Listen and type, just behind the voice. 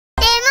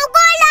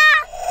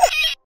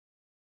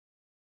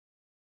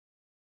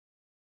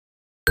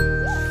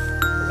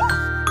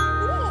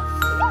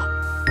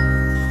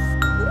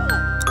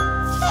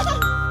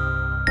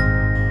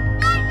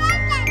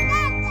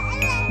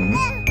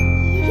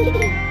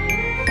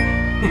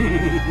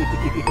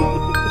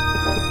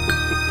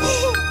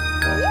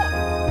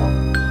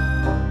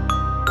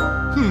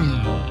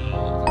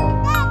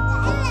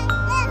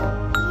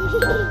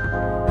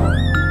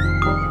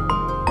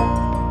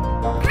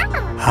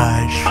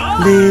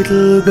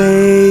Little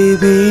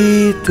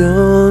baby,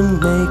 don't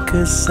make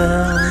a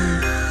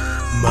sound.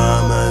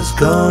 Mama's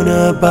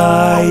gonna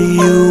buy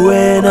you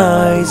an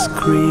ice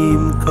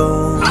cream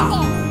cone.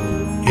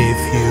 If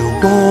you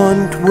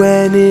want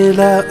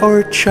vanilla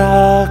or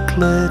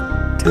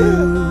chocolate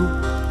too,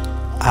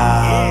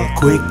 I'll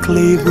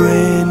quickly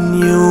bring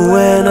you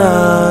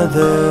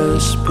another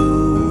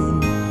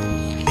spoon.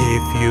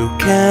 If you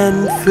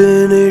can't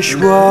finish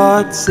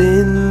what's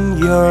in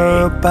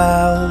your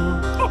bowl,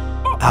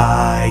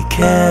 I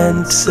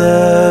can't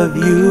serve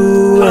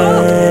you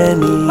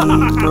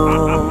anymore.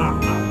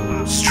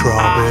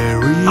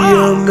 Strawberry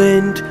or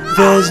mint,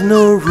 there's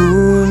no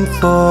room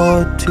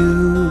for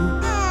two.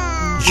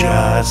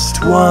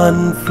 Just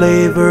one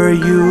flavor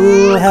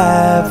you'll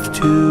have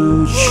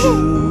to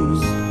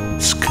choose.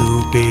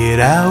 Scoop it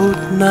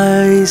out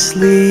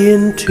nicely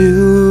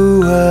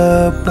into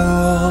a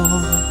bowl.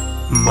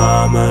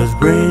 Mama's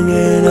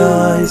bringing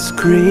ice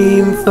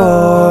cream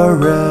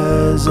for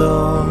us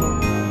all.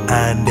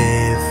 And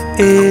if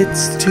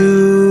it's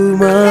too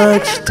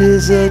much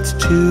dessert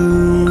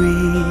to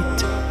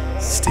eat,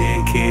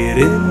 stick it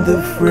in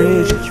the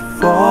fridge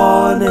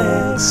for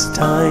next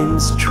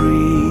time's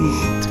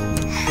treat.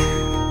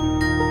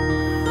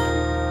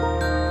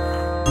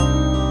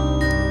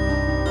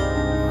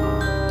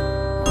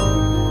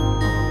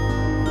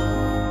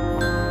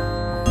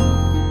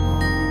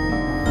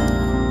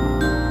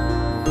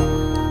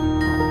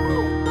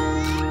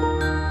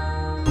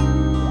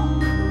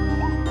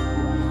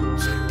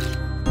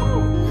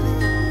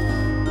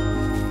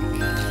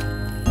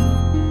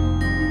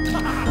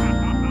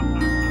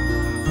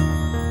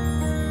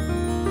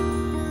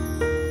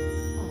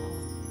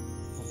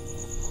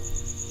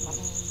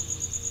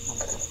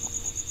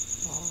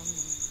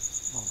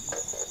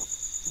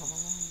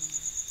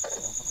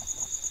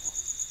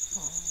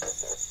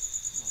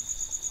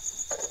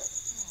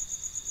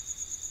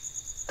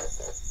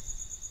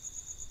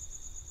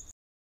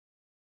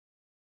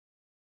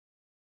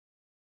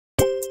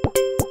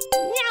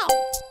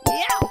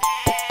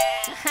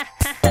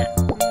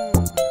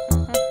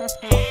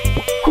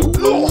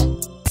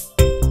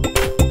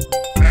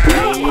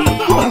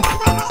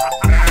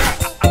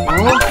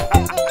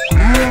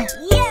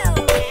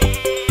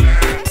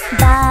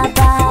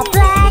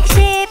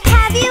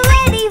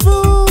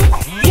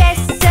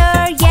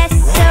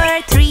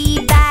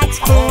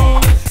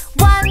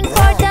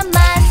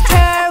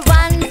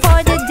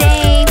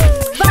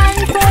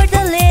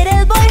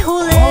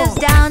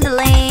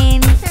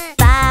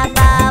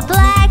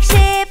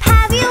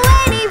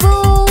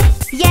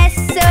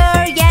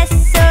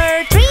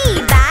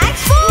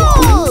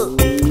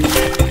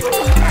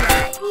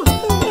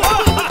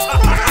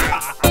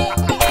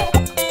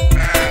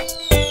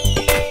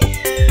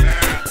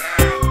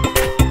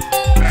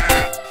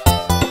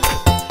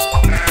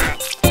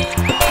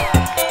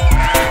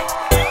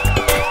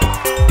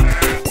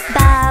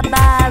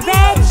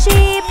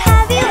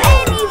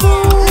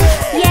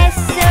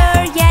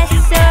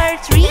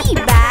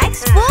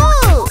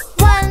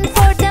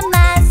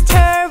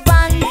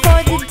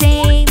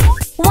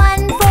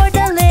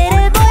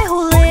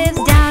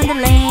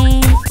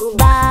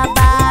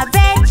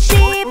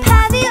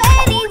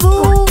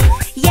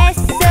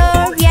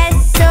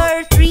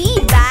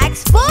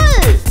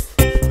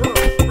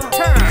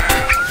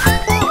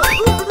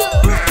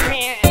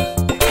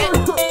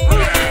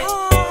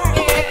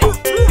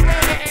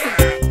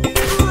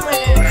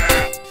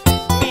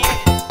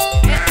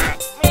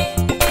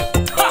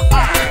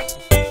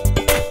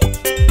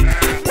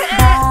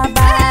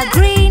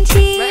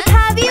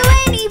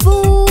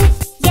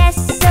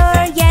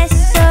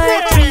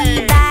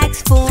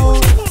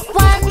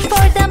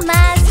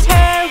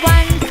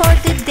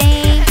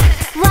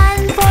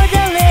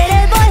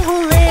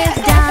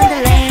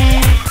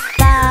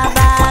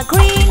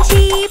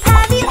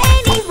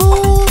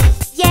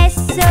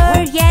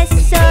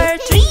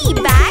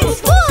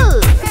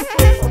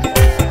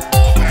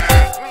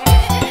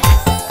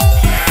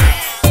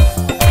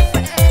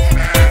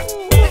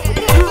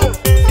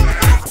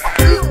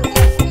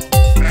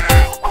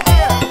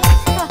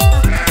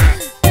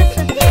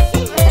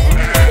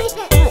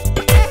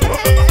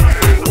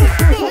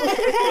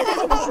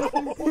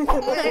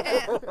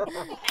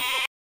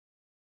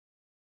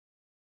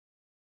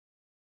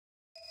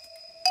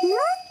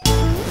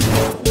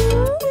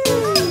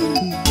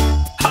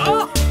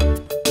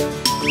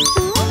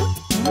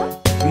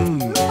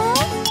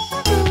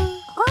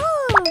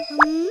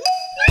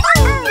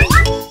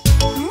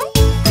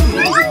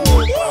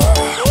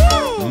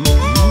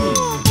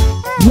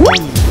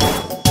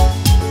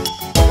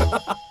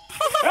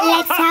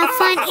 Let's have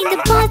fun in the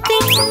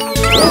pulpit.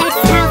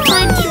 Let's have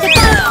fun in the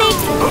pulpit.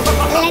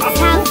 Let's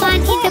have fun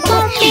in the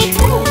pulpit.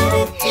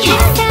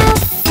 Let's have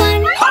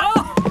fun.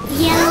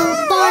 Yellow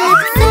ball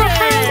up so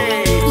high.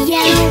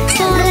 Yellow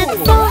ball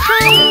up so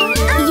high.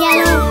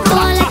 Yellow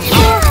ball up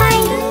so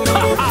high.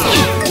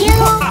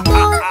 Yellow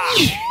ball.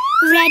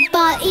 Red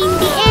ball in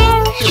the air.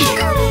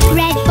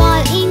 Red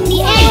ball in the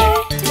air.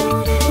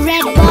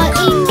 Red ball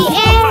in the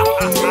air.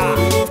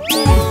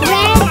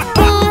 Red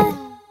ball.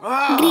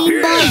 Green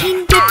ball in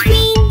the air.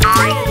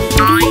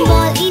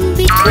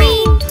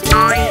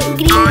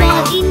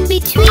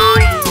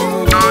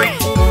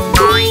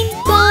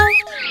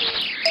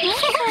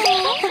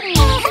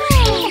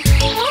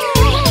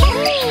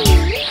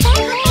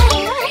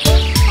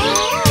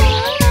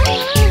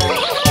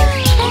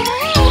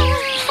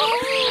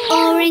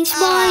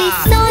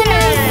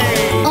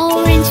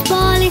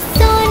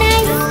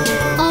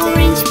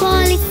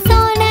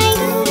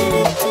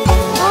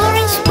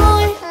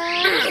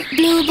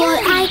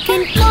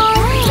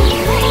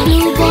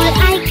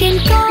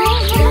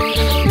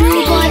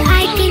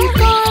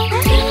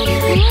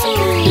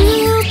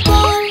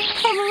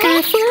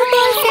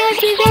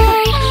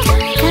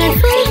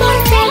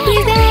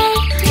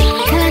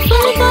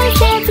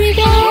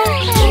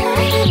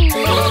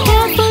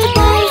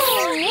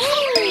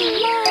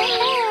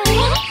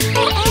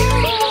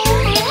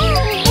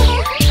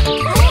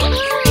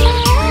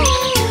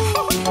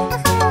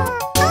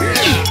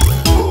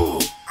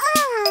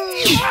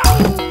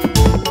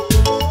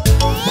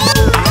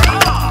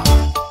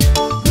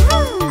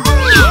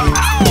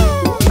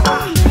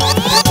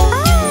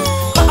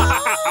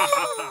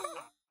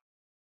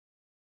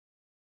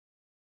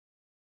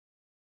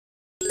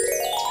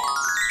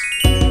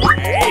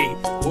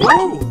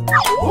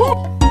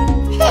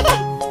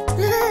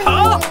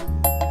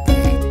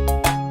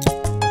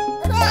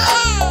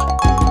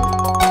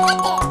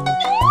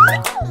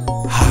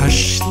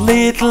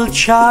 little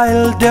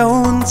child,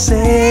 don't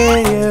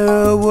say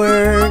a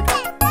word.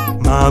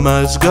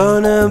 Mama's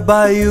gonna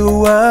buy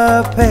you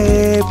a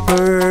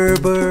paper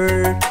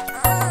bird.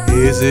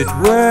 Is it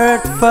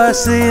worth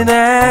fussing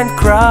and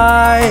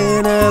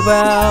crying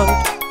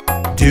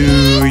about?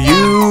 Do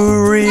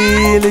you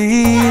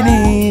really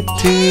need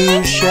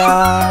to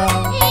shout?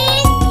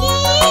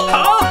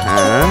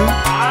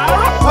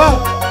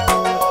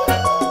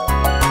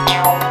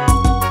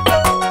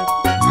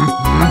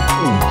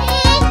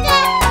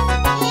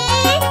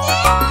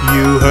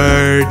 You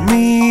heard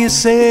me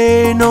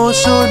say no,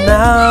 so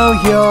now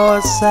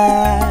you're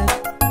sad.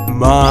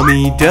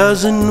 Mommy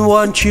doesn't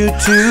want you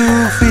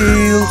to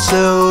feel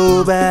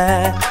so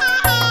bad.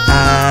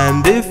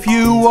 And if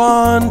you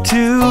want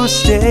to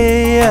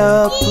stay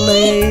up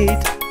late,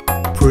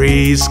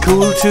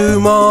 preschool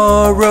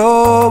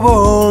tomorrow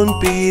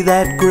won't be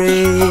that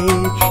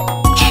great.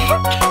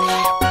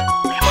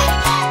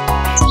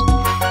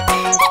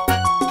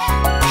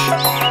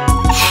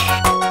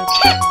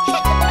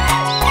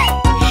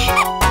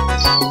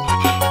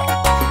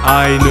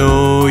 I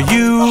know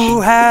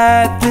you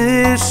had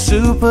this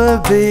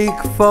super big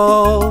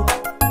fall.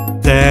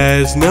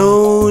 There's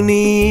no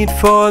need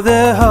for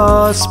the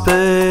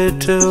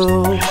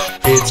hospital.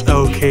 It's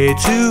okay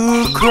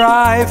to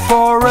cry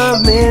for a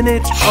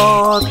minute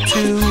or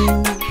two,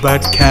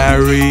 but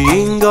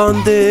carrying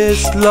on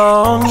this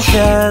long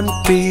can't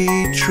be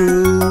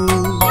true.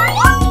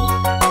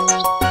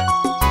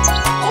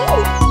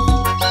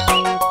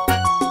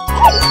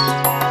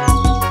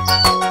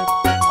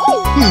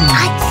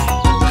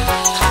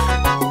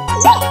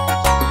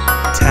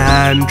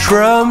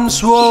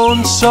 Tantrums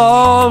won't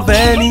solve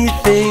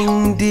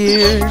anything,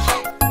 dear.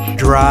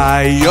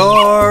 Dry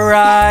your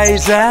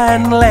eyes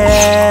and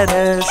let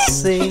us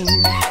sing.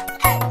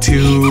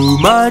 Too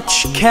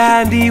much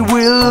candy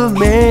will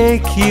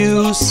make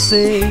you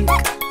sick.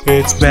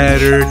 It's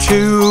better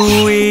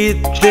to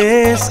eat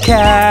this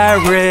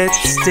carrot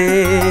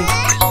stick.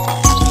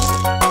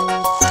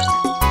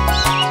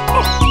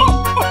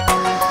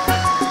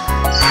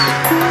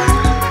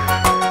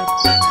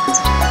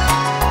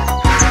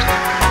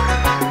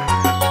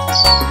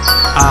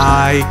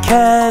 I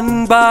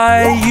can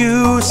buy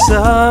you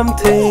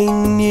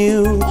something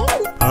new,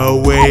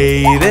 a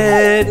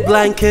weighted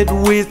blanket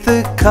with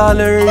a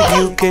color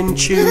you can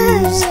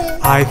choose.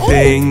 I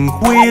think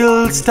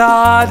we'll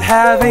start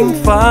having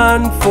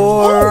fun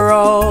for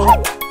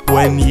all.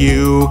 When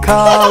you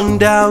calm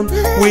down,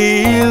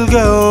 we'll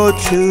go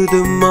to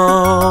the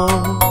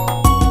mall.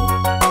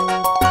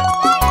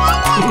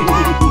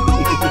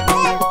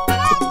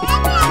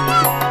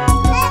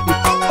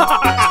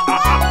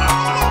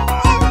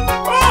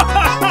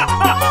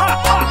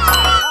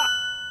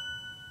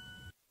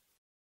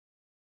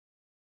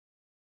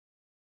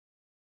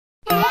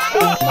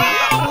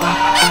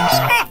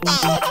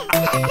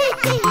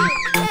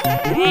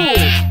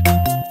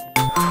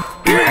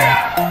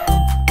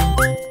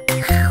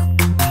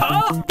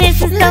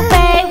 This is the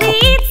way we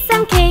eat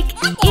some cake,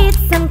 eat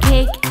some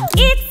cake,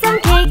 eat some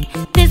cake.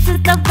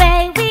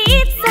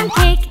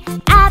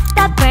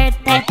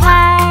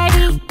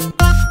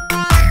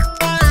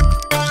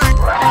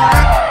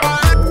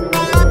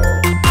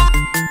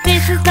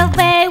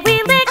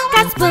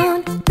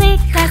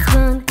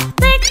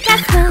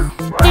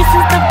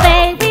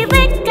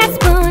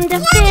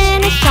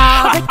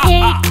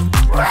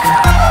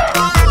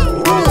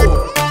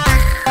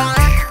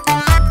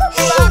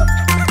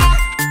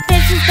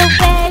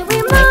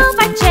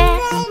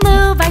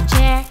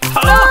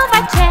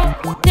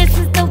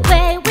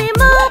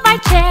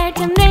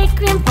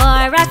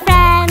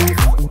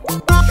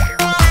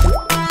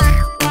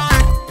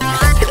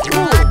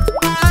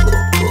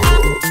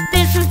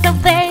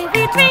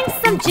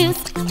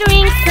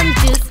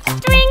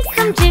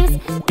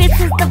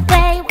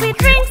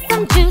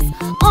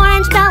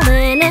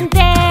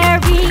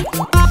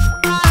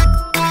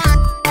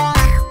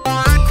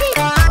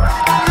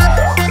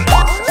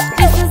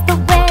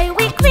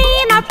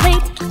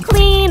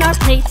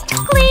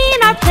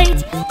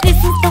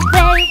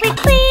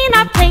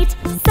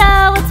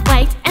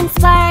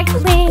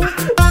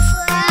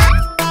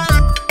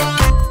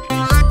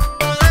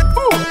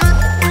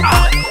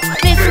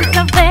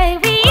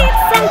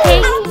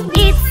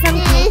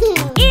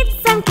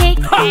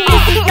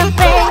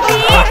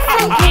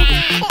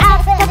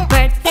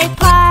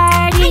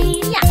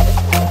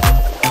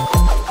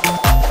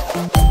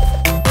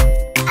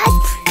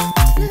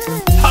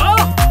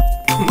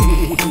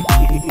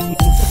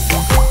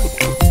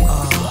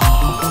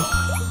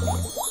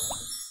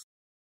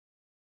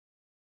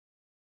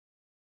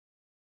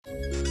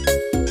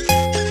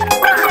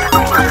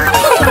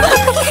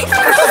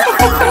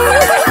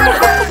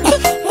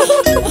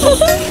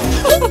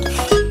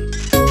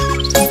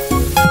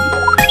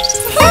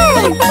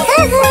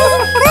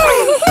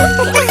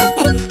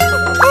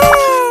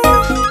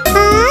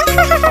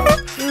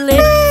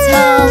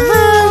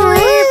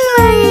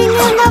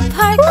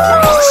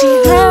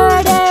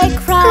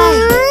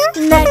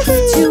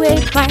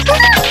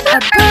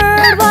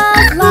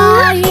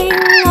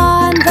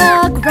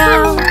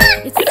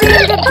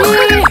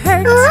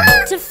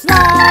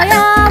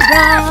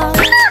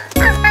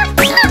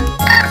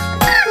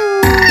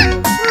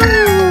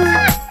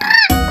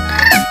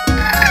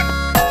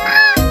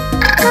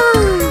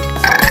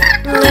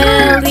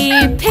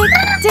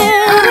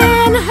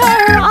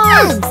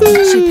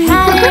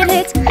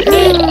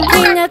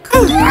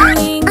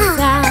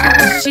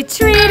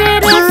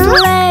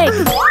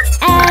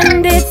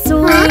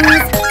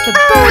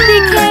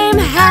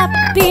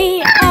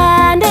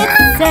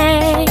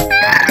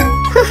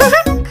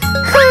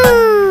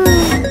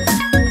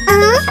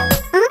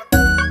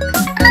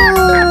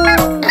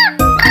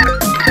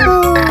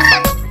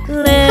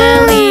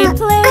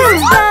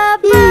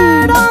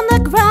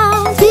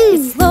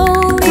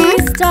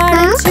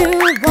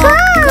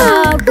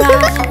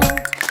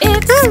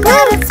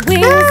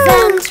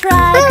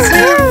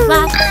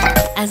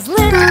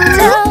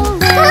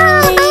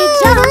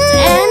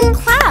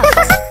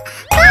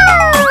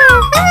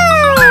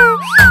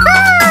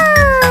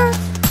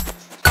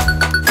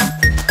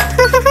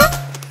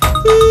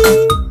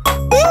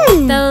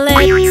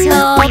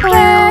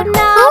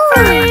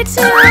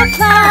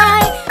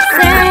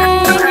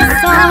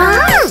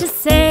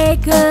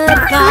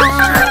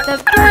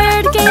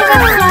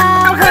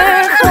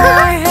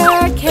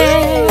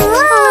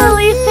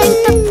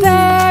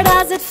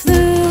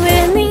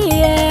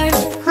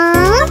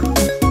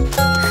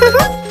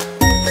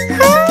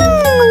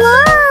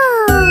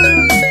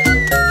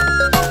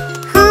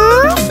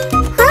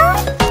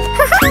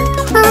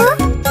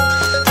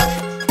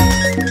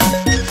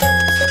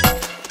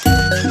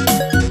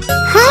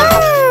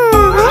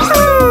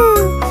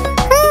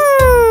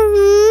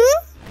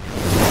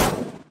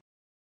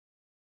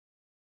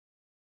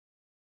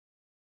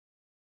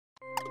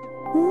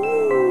 Good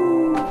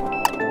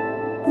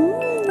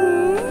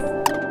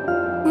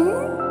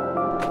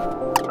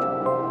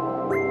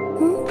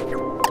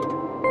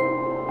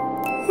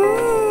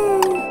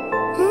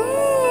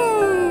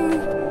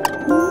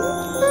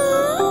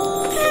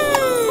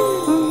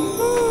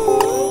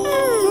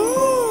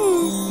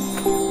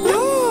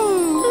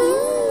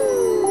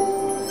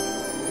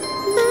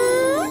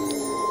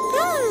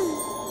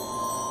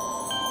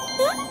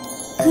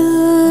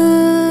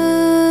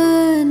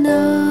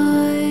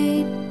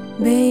night,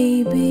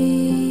 baby.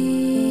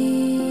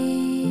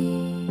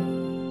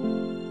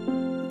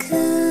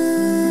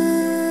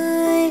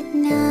 Good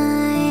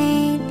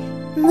night,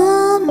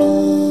 Mommy.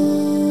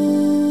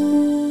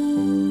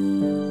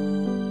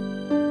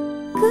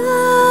 Good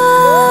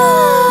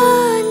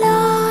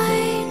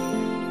night,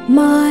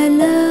 my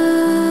love.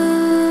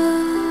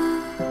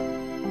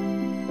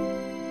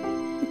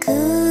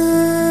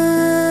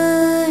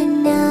 Good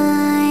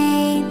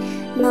night,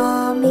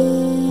 Mommy.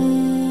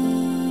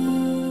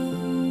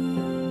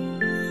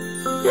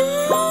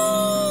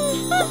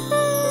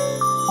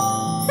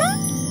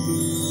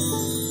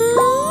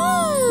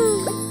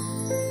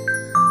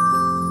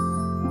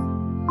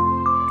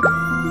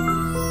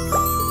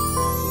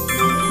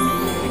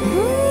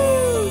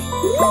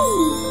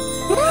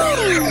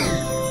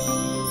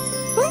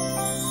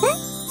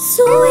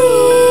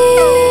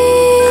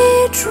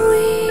 Sweet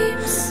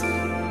dreams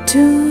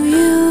to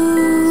you.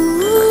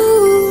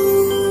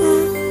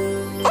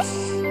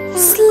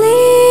 Sleep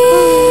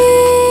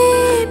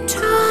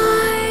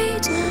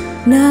tight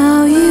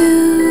now, you.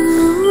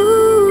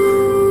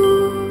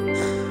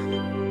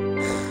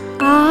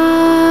 I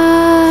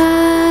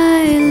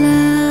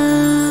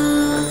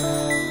love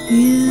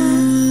you.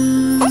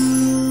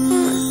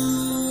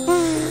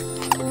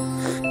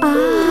 I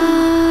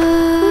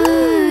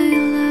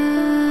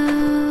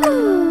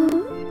love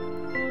you.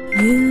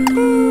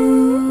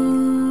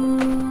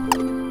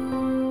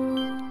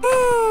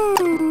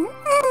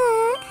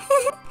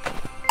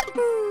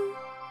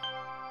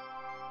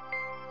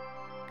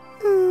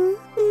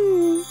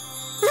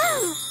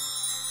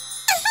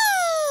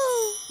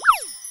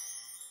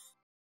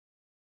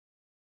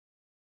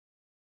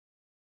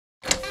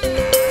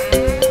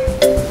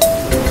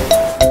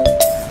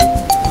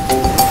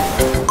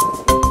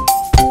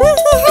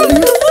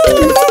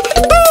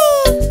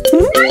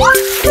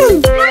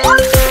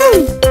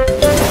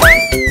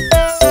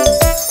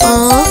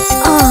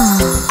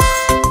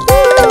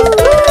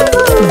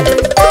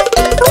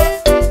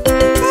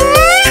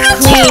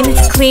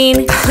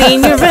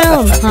 Clean your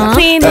room,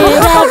 clean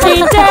it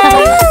every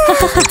day.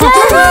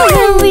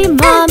 Daddy,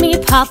 mommy,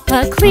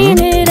 papa, clean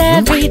it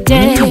every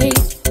day.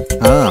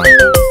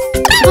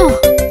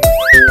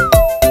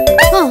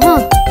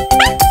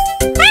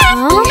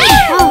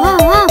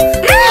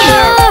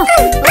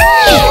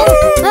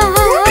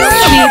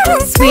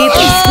 Sweep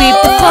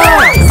the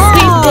floor,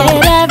 sweep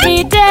it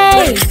every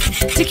day.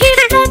 To keep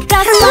the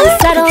dust from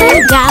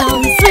settling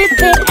down, sweep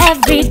it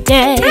every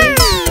day.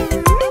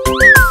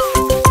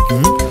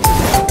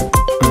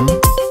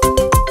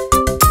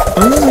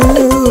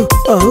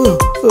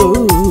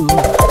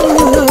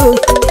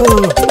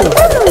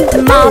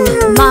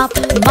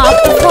 Mop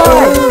the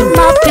floor,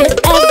 mop it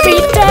every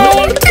day.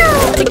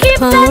 To keep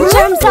the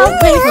germs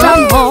away from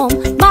home,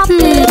 mop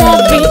it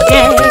every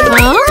day.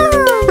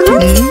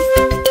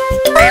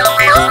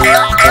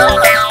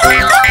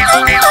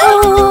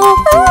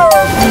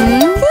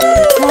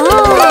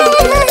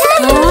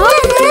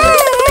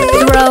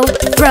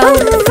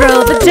 Throw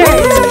the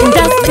dirt in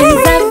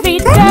dustbins every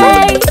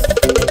day.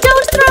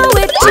 Don't throw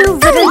it to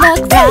rid the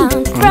ground,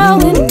 throw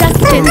in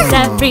dustbins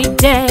every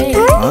day.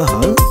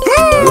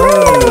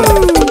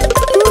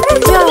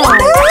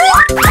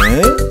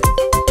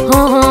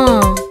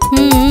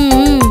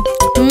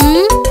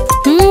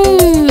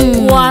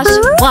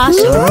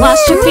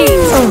 Wash your feet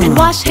and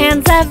wash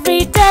hands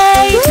every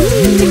day.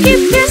 To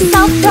keep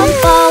yourself from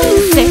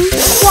falling sick,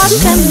 wash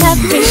them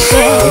every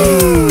day.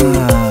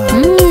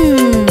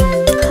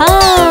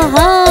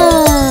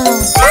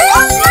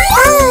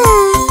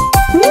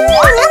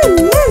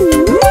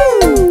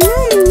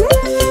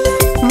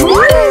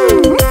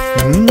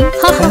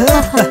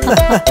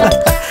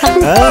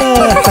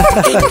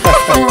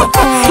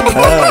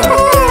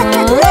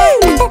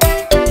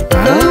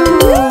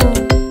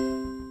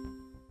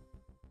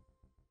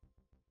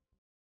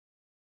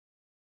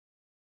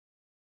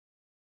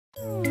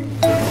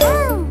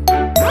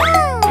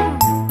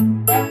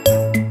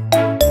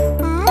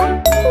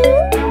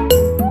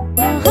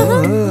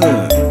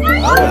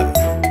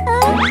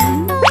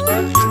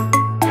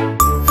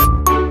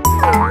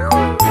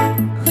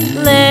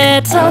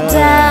 Little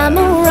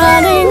Demu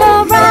running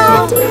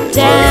around,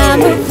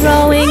 Demu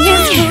throwing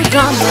his food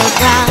on the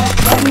ground.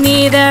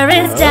 Neither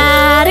his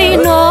daddy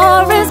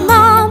nor his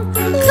mom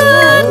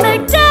could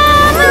make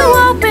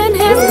Demu open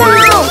his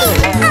mouth.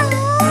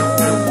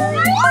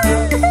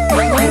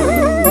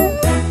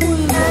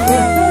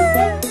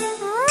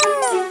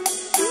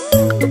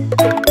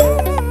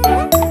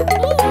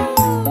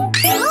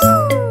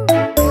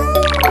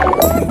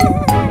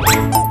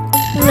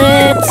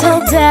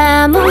 Little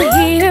Demu,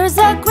 he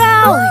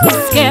growl.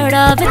 He's scared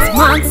of its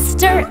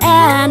monster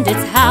and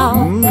its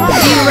howl.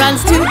 He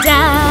runs to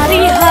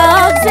Daddy,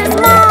 hugs his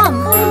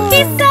mom.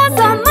 He says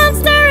a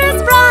monster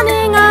is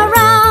running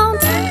around.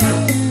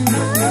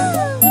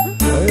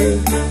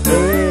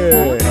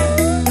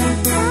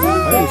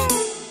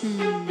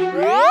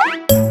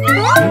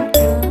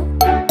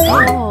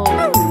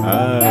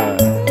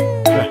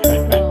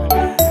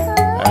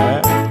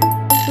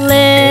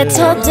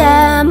 Little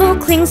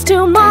Demu clings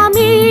to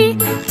Mommy.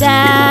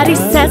 Daddy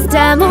says,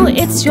 Demu,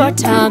 it's your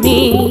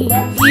tummy.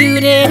 You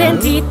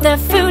didn't eat the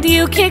food,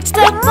 you kicked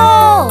the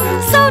bowl.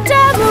 So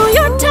Demu,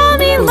 your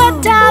tummy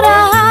let out a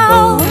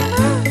howl.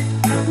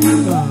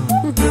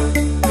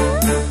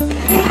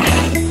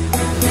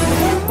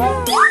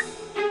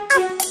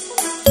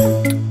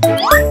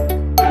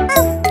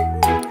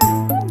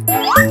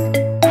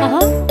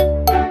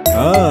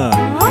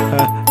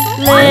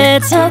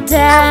 Little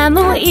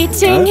Demu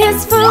eating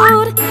his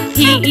food.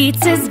 He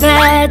eats his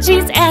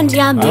veggies and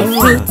yummy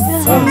fruits.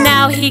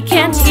 Now he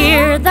can't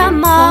hear the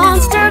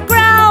monster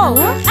growl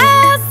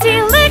as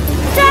he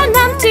licked and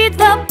emptied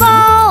the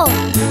bowl.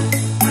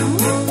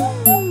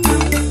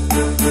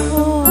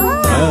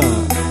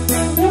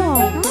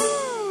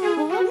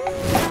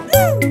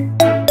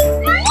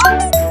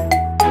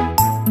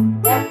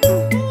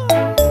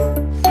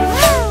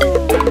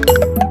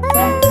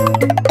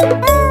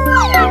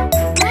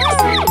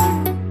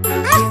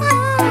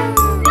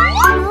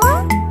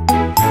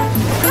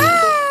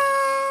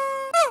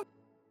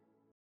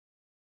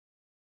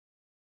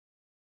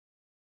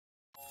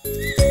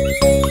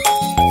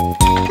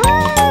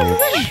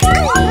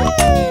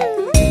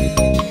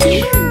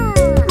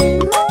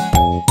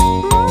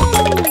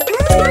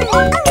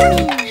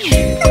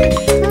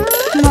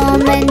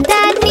 Mom and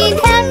Dad need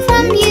help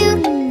from you.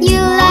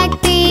 You like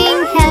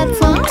being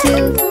helpful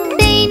too.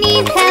 They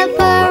need help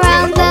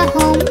around the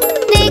home.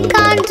 They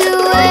can't do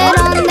it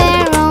on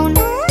their own.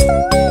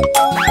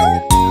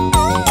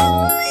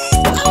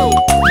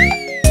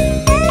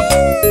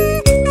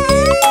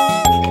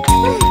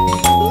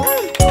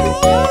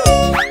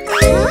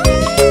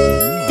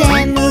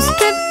 Demu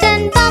tripped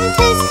and bumped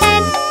his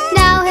head.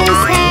 Now his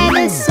head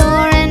is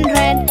sore and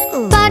red.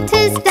 But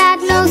his dad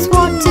knows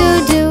what to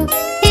do.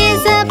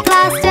 Here's a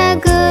plaster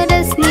good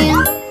as new.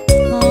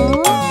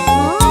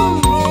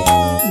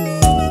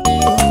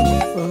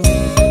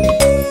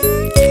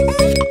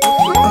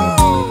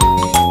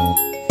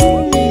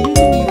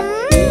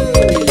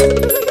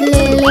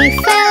 Lily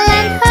fell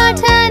and hurt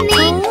her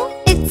knee.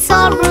 It's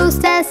all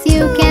bruised as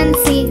you can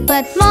see.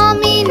 But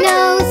Mommy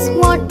knows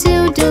what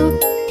to do.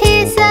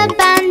 Here's a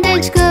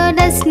bandage good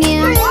as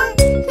new.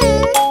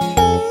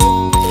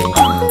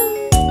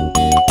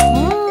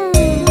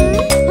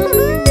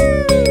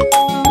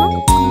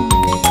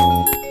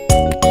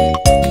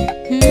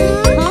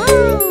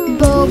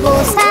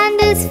 Bobo's hand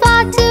is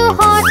far too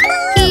hot.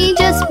 He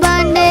just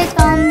burned it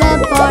on the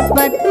pot.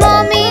 But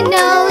Mommy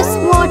knows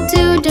what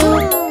to do.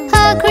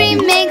 Her cream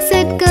makes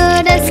it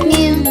good as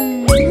new.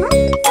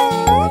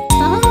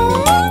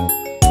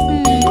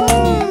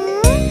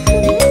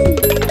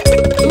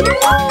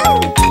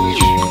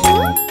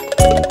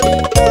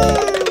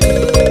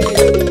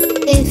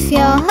 If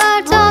you're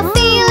hurt or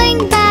feeling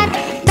bad,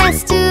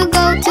 best to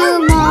go to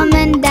Mom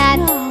and Dad.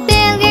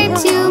 They'll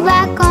get you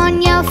back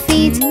on your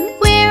feet.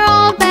 We're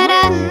all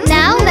better,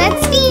 now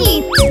let's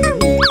eat.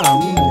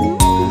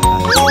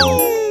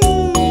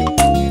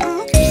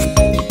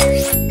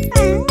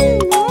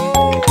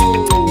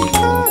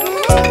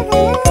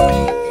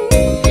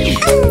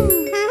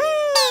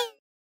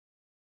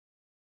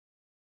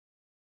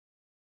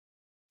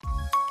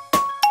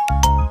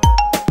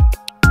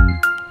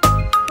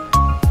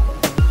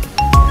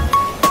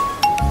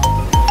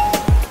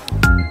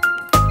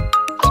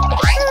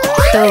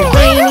 The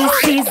rainy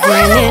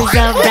season is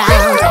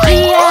around.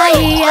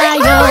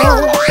 E-I-E-I-O.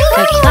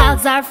 The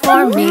clouds are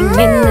forming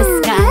in the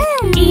sky.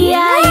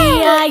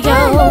 E-I-E-I-O.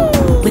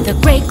 With a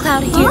gray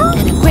cloud here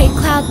and a gray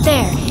cloud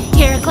there.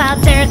 Here a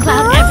cloud, there a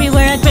cloud,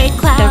 everywhere a gray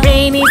cloud. The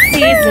rainy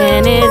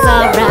season is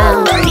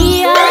around.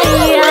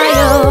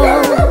 E-I-E-I-O.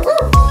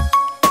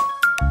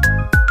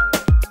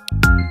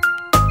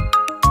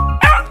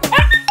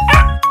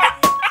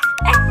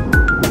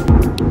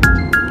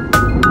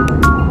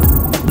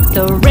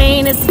 The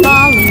rain is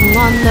falling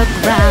on the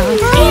ground.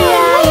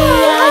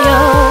 E-I-E-I-O.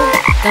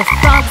 The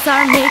frogs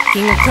are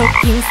making a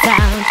croaking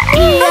sound.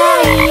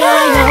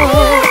 E-I-E-I-O.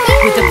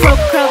 With a croak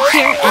croak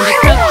here and a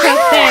croak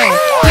croak there.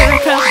 Here a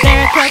croak,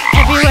 there a croak,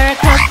 everywhere a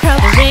croak croak.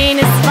 The rain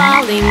is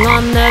falling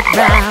on the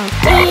ground.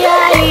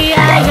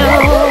 E-I-E-I-O.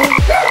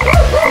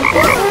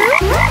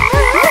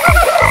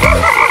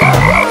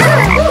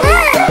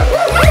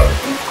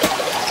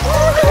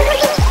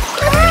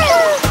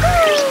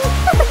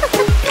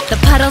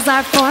 Puddles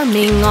are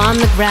forming on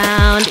the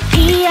ground.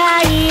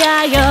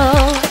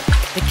 E-I-E-I-O.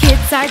 The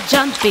kids are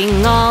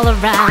jumping all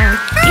around.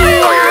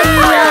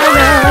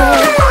 E-I-E-I-O.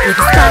 With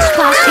a splash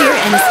splash here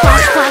and a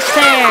splash splash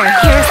there.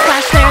 Here a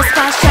splash, there a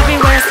splash,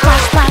 everywhere a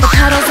splash splash. The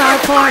puddles are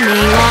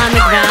forming on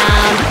the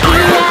ground.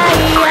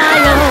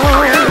 E-I-E-I-O.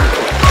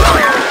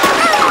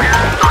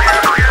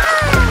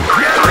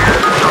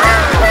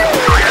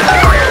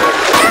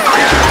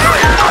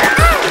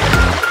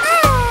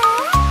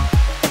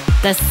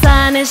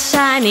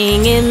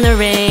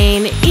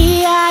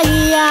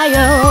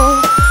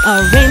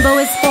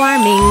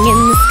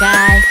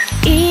 sky.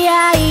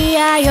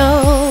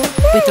 E-I-E-I-O.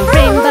 With a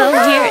rainbow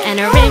here and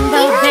a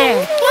rainbow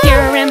there. Here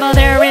a rainbow,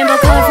 there a rainbow,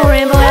 colorful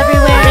rainbow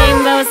everywhere.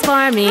 Rainbows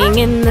forming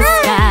in the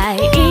sky.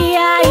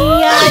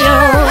 E-I-E-I-O.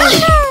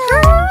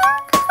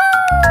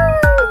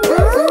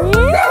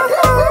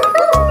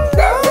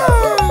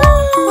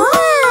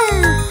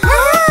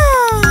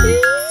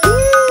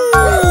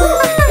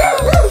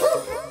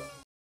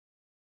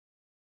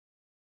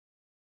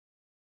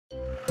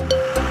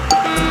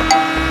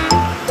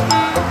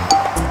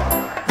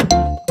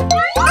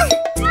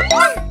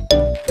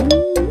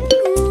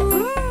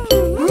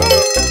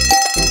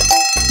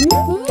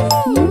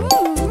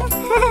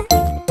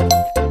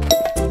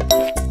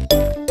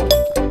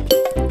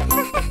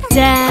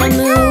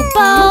 Demu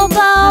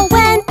Bobo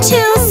went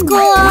to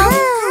school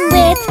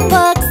with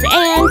books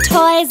and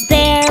toys.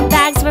 Their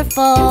bags were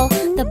full.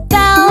 The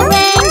bell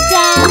rang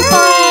down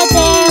for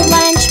their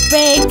lunch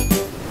break.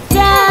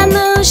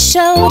 Demu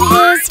showed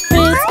his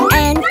fruits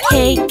and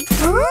cake.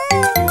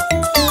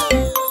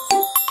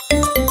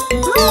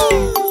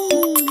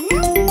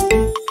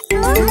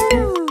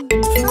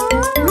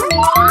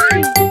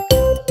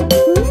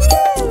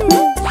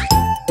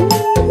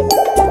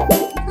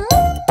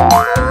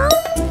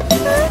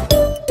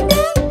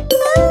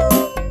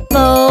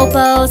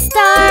 Bobo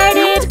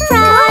started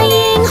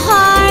crying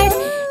hard.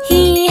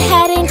 He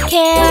hadn't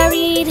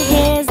carried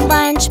his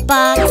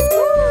lunchbox.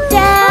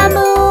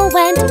 Demu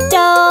went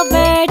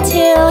over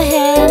to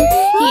him.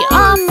 He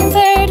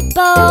offered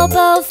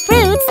Bobo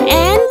fruits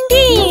and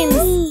beans.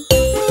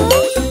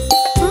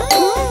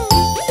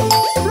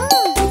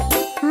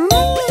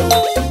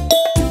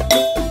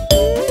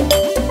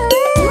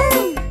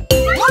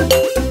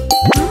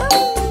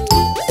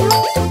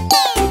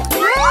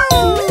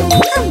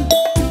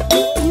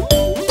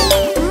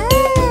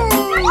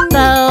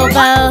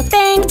 Bobo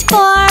thanked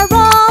for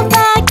all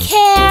the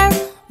care.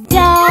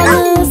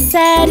 Demu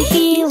said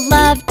he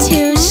loved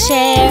to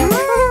share.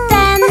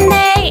 Then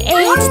they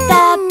ate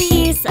the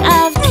piece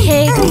of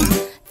cake,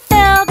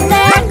 filled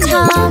their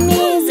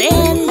tummies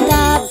in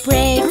the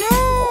break.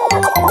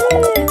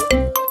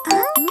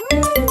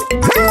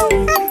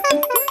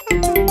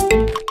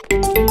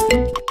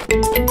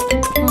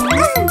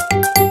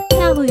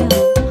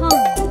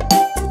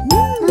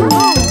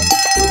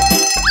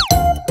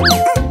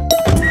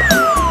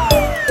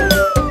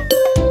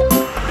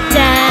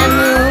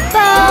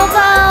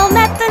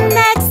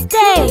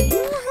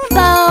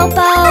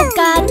 Bobo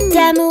got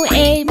Demu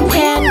a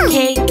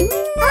pancake.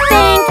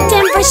 Thanked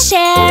him for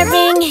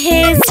sharing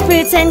his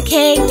fruits and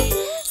cake.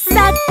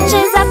 Such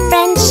is a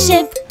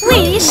friendship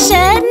we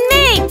should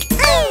make.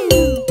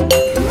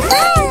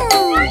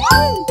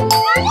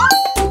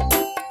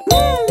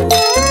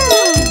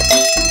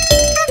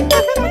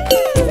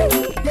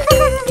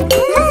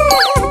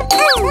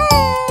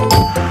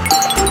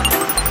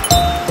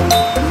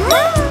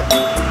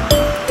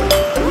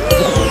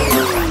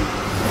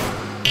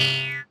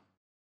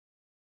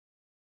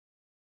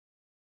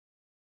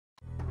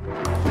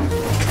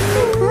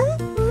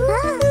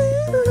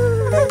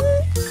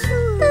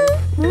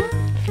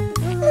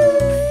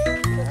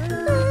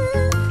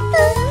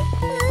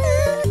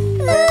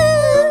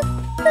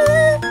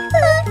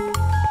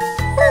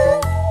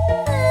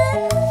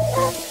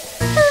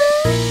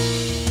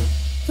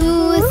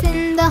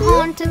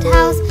 Haunted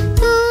house?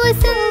 Who is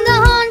in the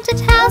haunted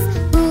house?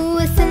 Who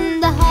is in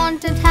the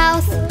haunted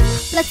house?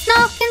 Let's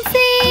knock and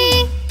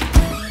see.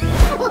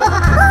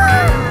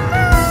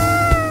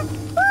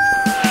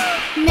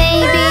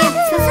 Maybe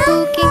it's a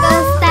spooky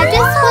ghost. That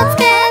is what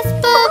scares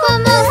Bobo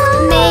most.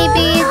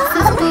 Maybe it's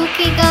a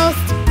spooky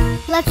ghost.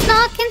 Let's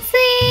knock and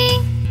see.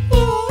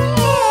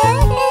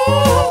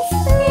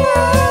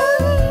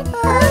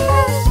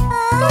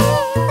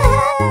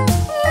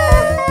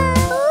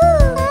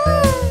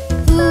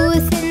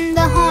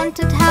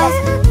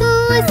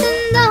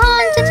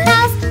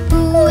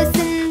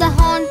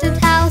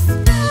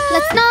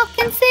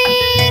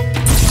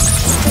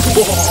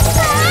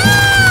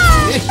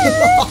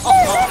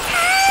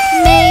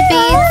 Maybe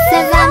it's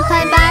a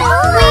vampire bat.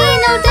 We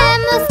know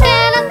Demu's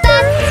scared of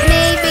that.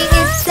 Maybe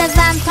it's a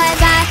vampire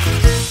bat.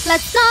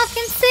 Let's knock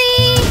and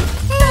see.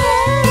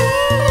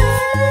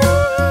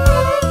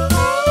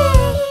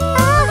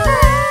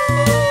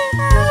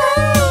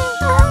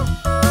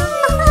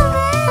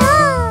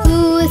 Who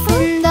is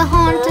in the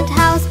haunted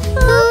house?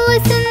 Who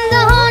is in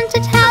the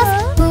haunted house?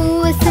 Who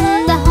is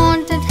in the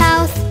haunted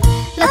house?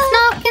 Let's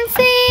knock and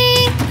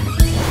see.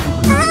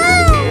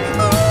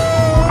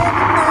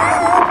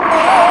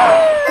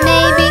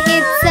 Maybe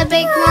it's a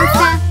big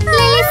monster.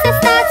 Lily says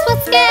that's what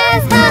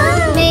scares her.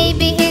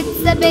 Maybe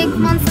it's a big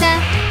monster.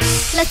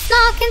 Let's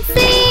knock and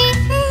see.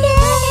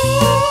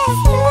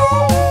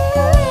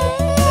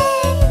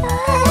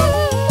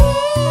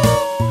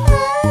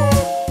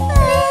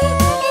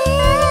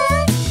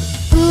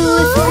 Who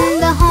is in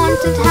the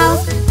haunted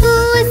house?